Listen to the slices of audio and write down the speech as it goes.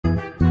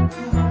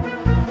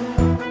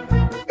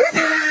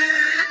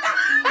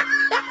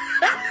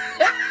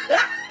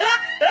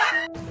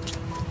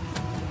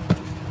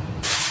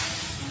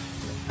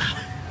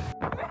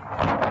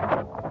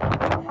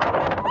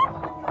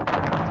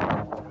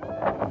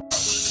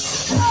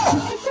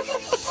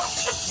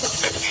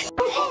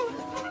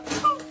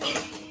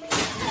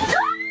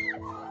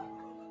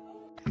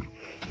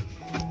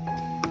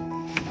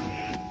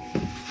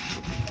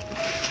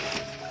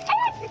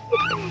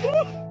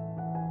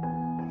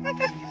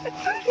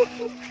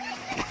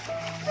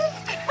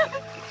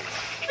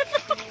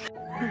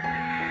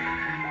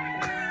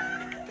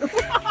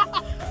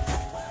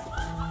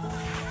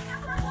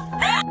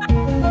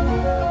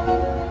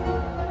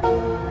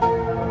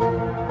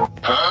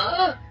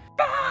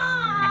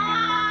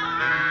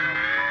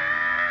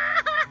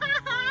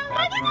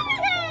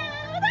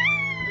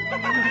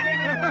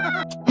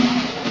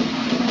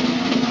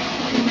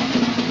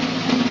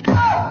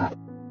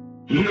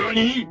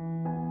NANI?!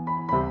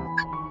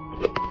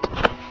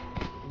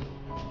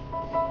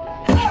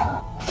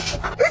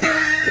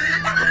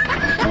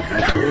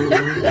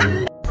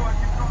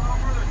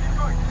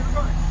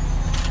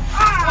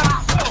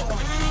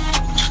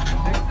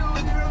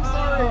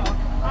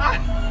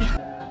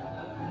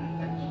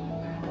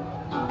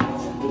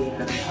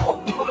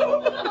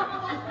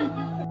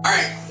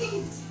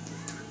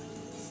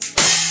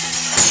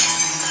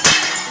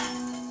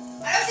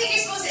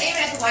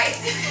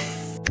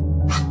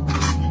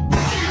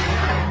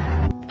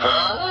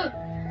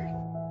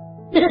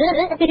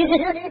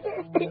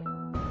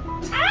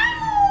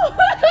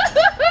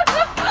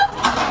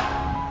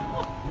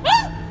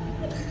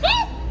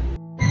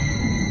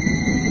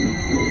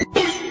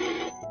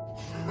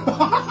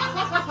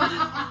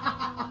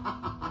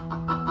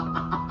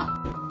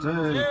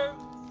 Two,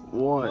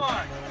 one.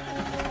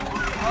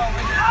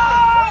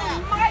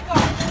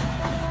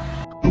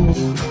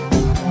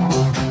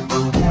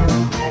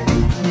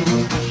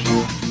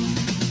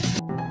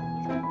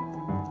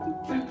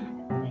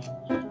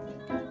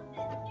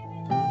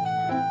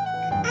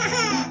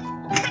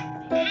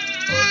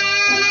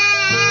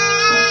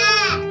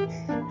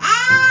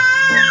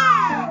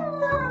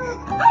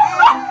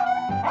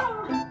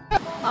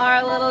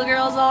 Our little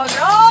girl's all grown.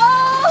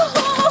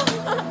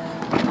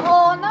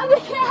 Oh, not the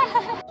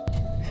cat.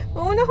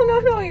 Oh,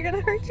 no, you're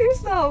gonna hurt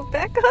yourself.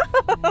 Back up.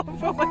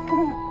 Oh my god.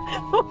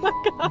 Oh my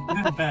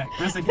god. Get back.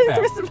 Rissa, get back.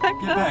 Rissa, back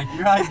get up. back.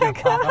 Your eyes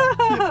Back gonna pop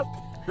up. up.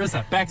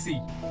 Rissa, back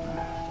seat.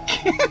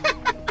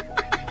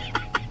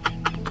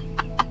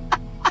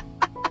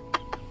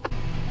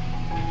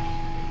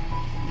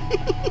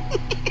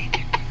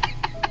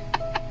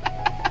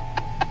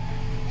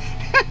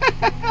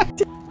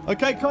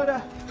 Okay,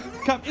 Koda,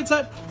 come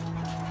inside.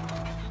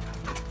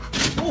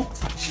 Oh,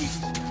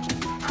 jeez.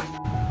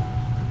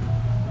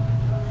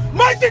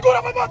 Mais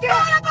segura pra bater!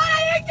 Para,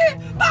 Rick!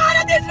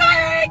 Para de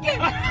distrair, Rick!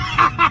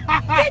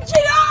 Que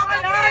idiota,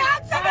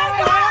 criança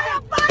medonha!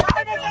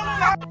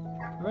 Para!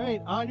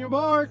 Great, on your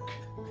mark.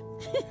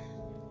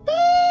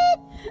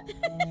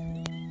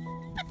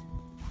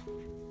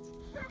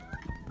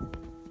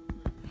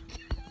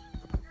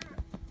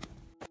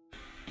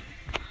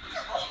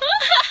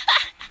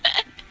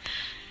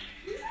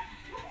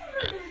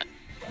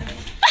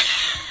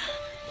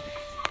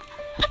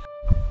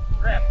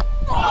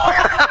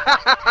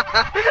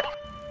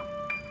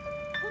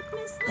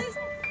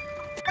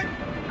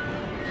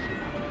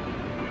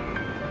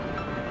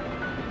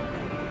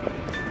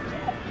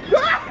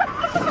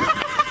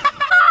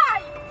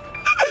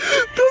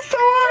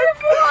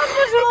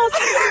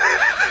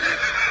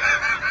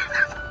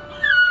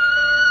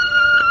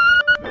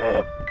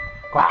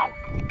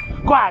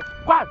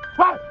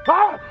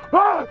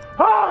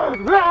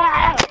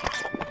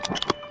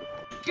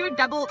 Do a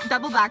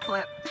double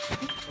backflip.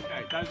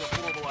 Okay, that is a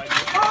horrible idea.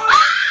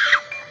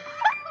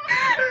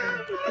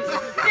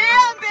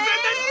 Damn, baby!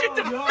 Send that shit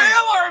to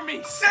fail army!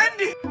 Send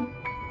it!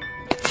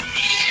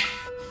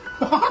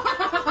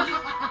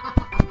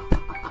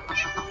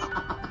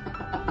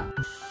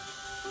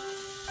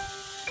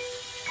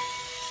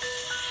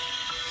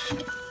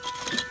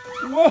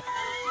 Whoa!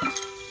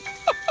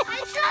 I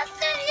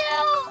trusted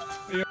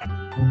you! Yeah.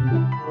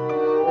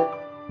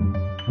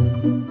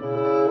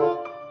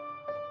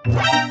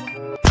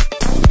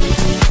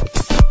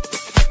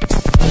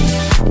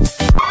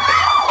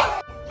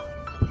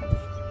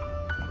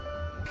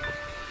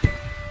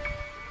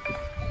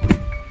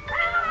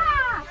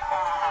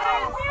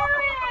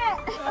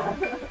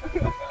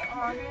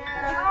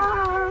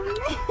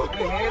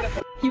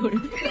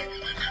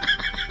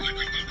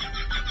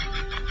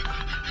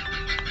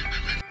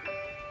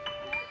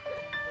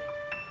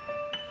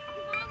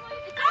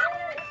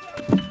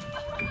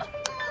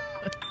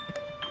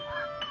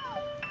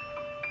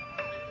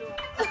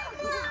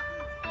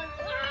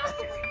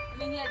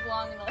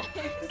 Long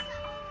legs.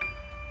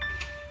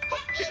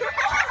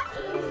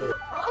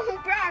 Oh,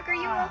 Brock, are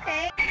you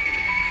okay?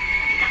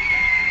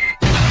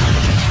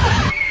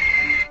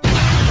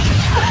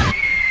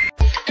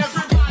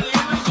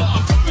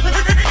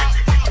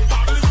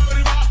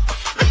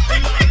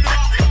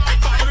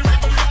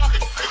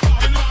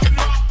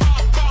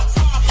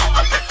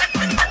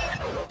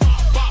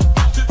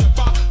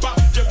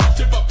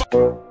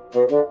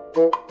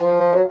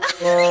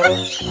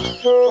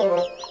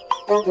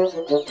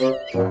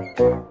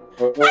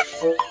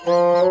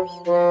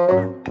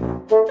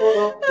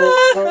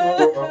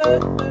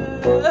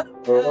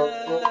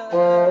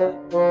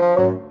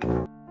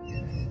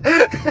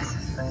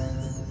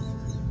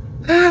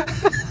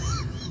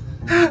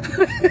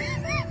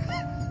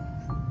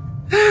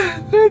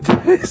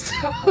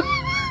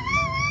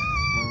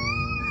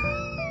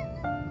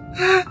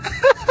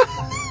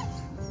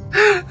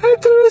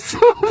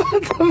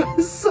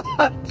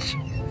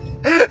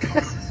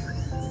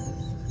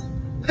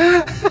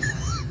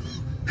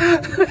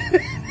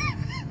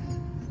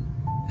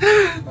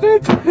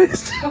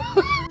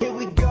 Here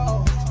we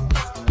go.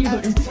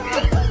 At the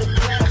top of the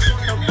glass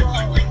on the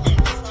roll,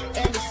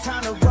 and it's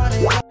time to run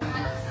it.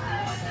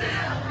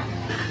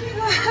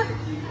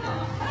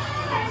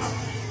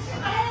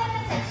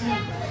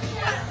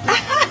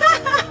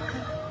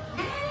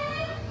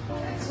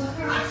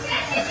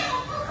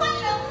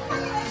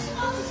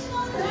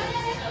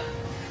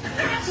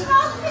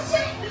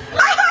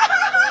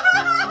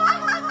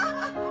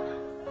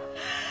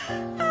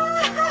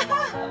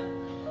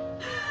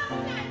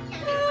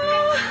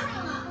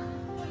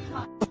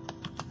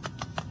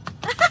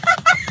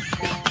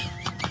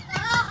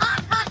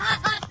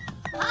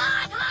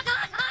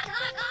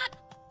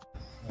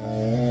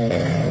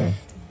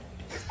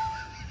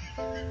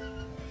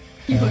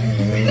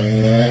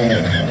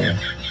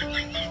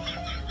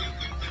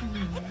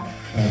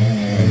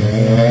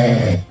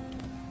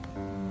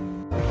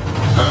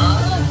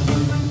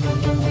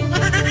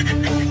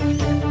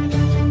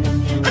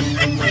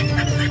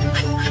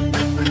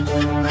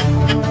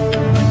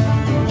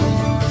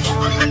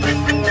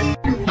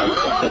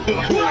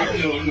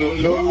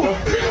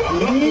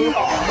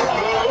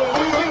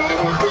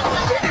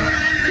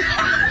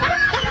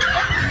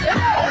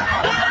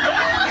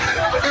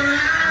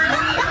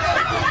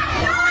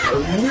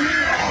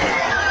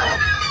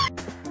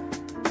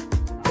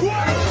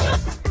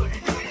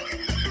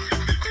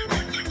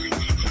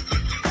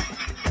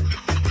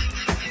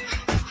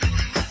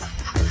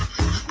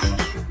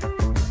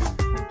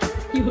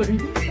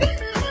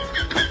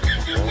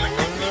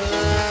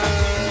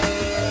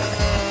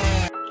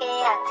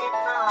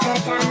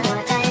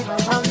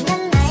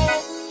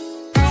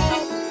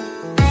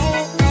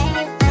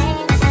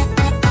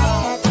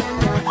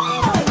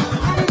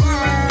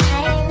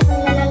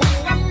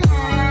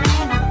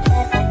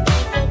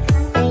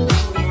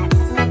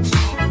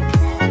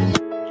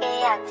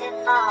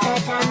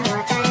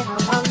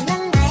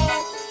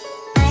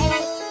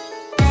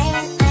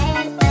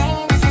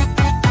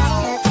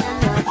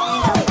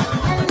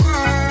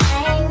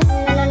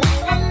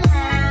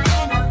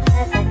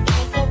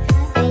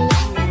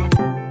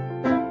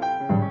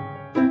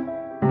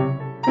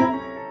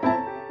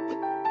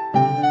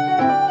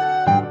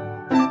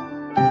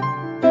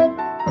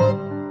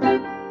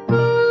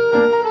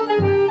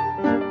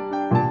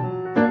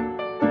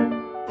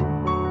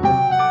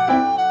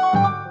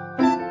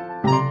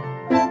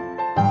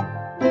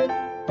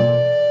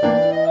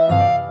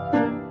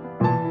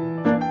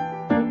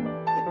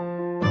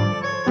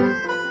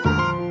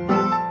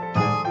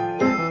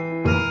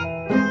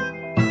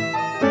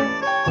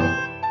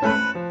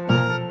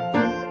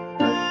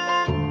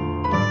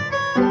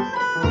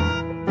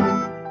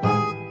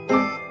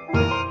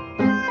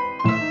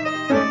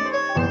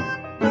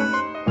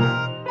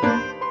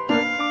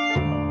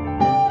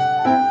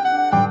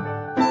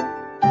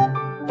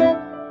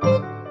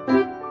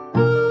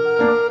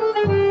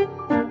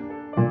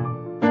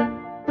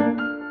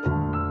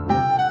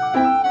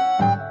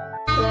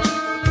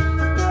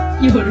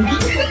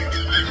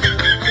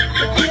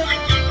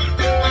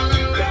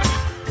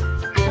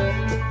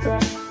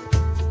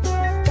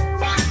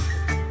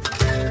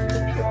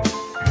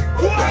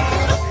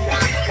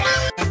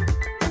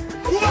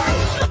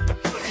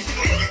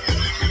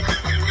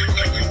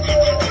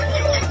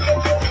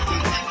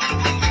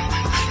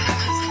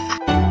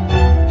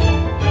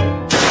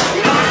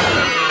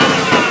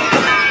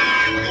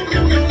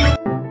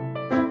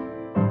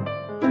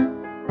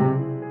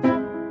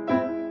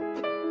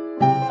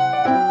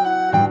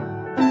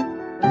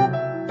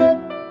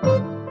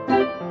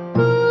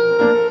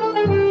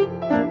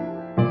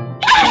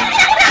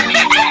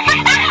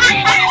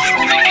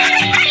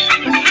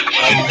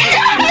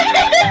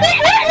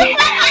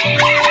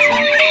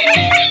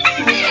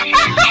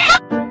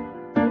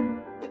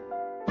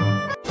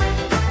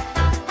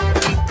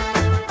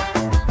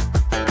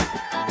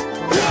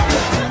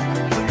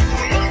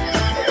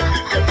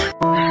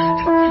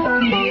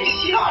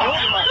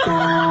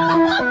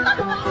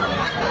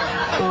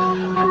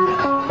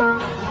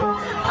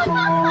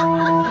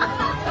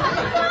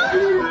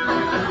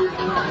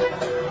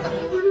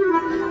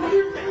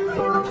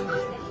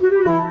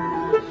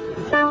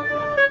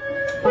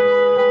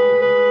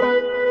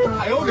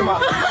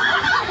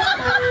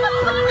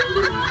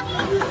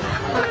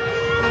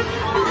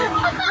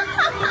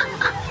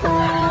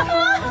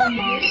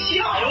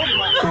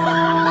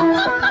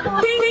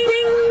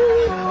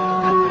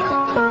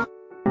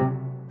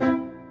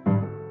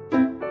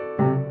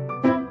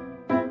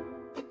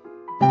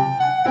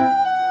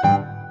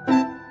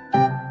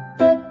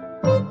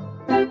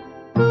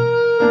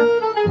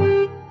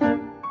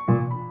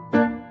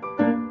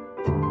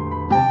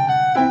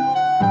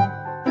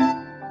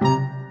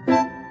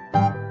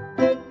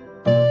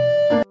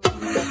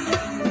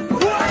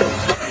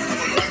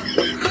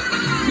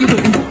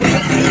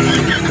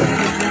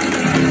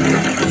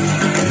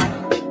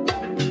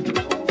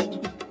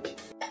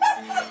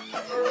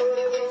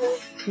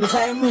 No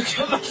sabemos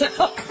qué ha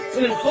pasado.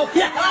 Lo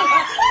voy a...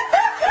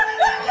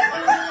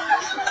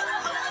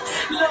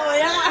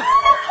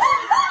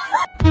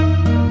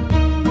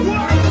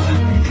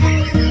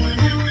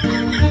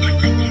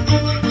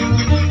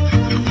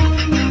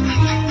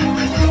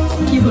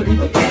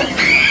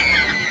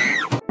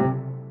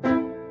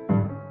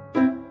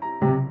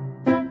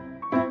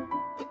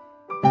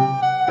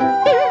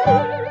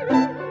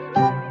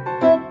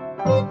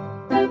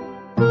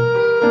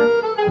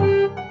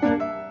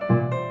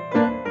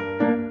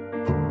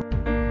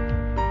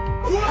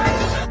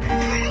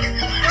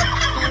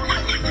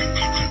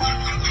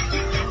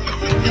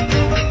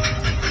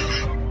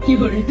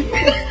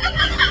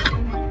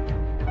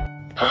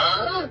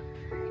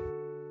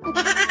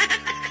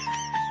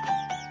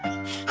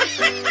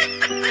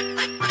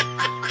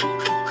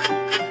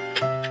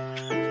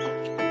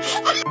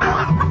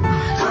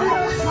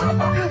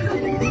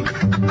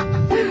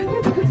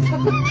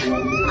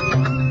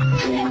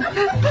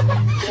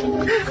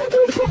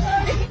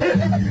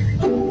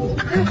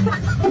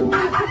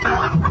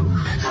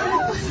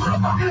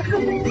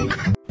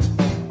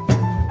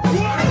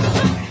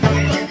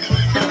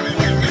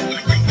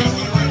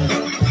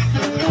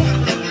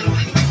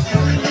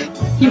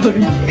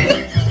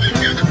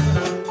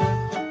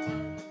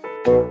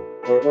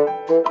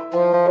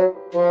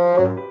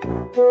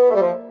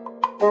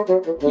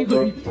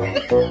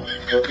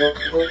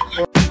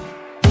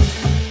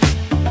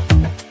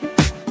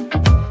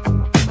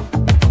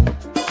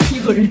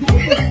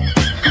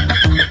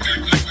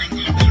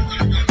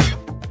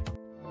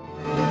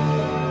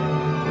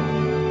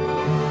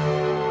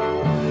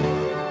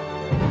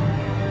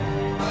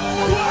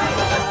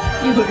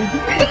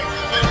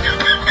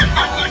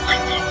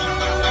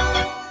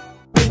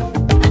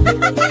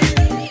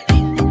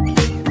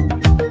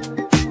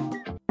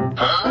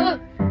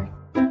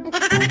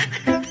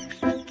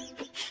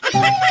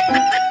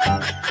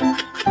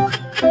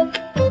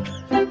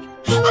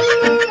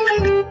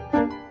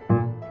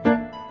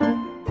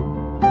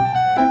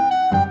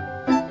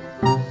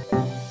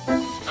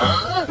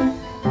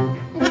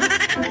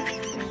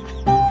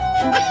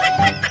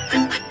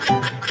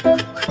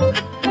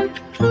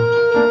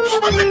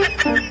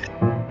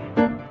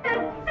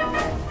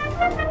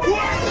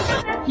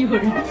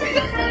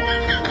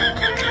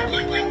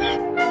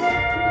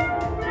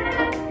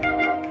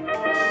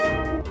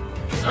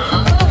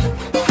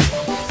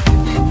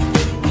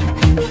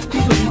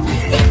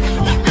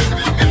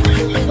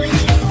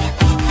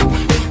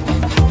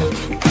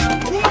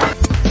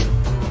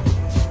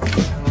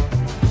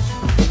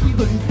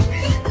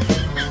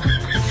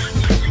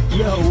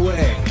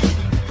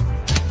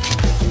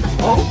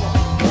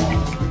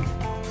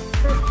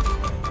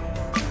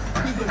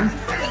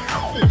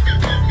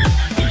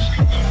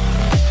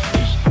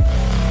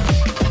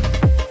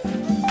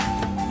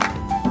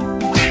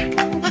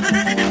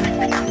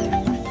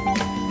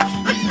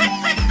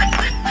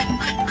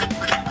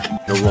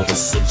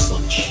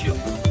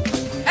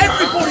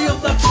 Everybody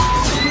on the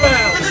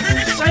ground,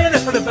 say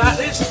anything about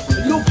this,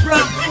 and you'll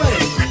brown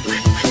friend.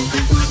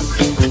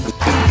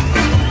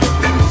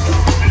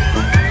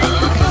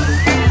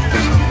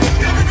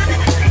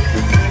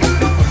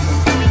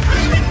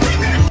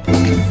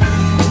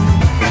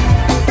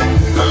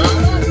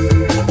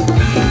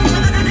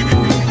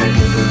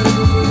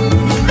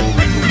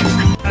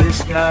 This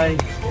guy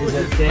is a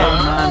dead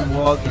man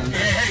walking.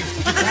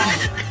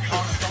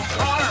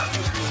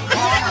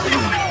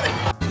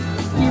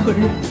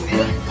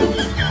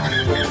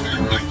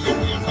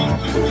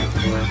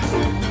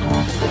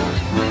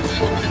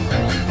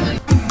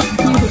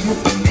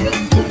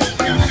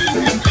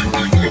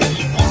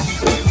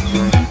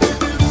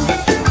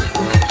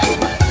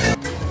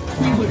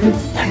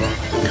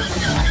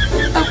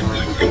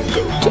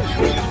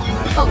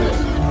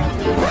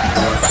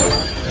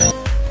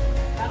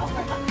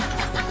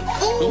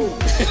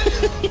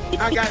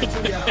 I got it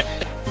for y'all.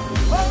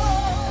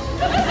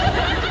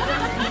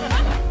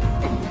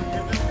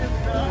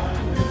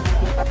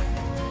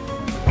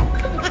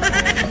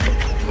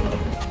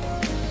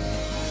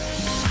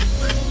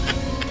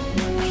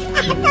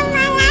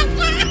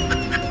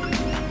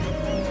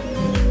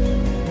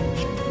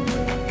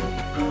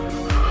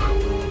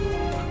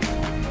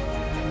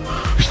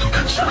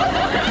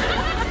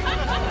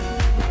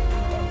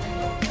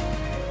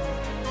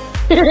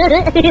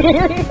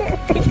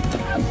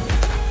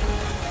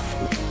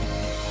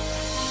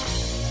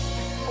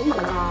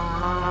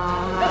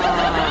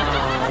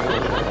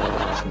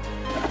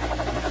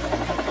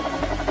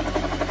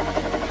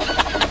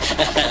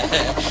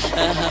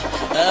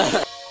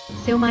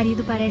 Seu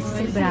marido parece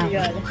ser bravo.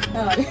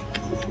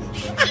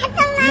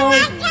 Não,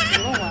 gente,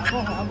 vamos lá,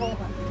 vamos lá, vamos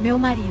lá. Meu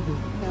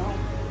marido.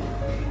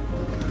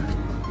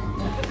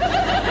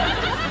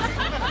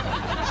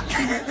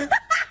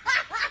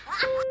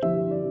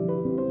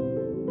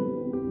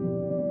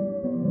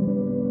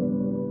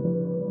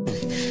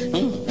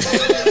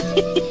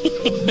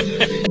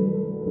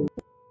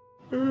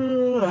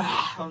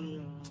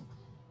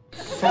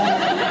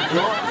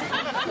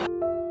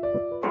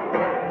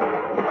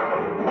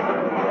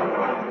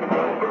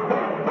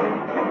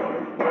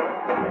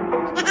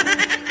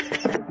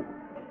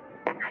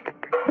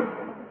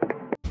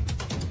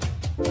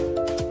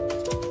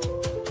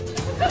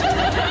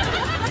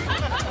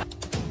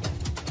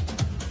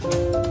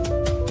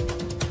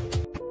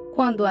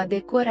 quando a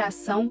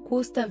decoração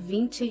custa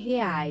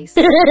R$20.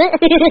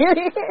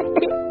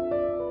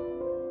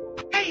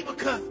 Hey,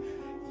 because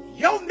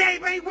your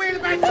neighbor ain't worried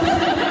about you.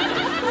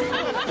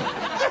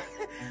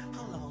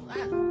 Hold on.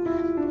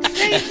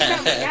 Things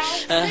coming,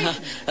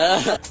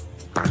 y'all.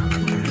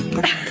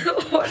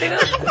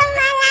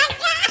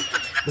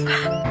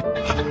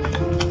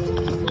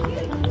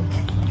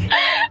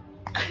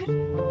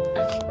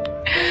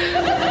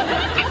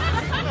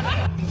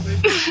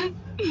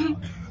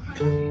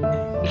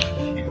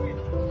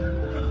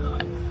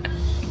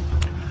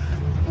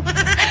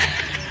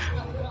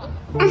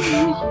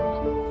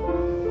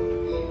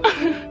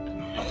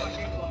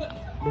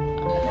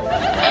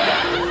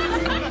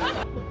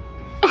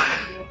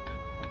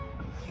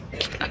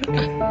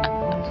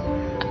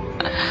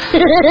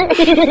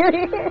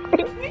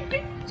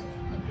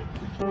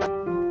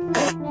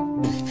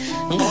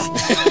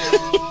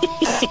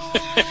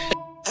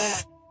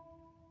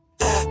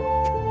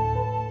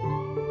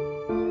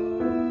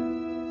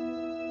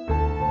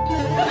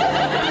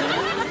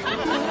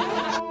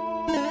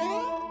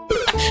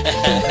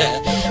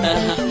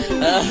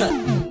 Ha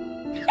ha ha.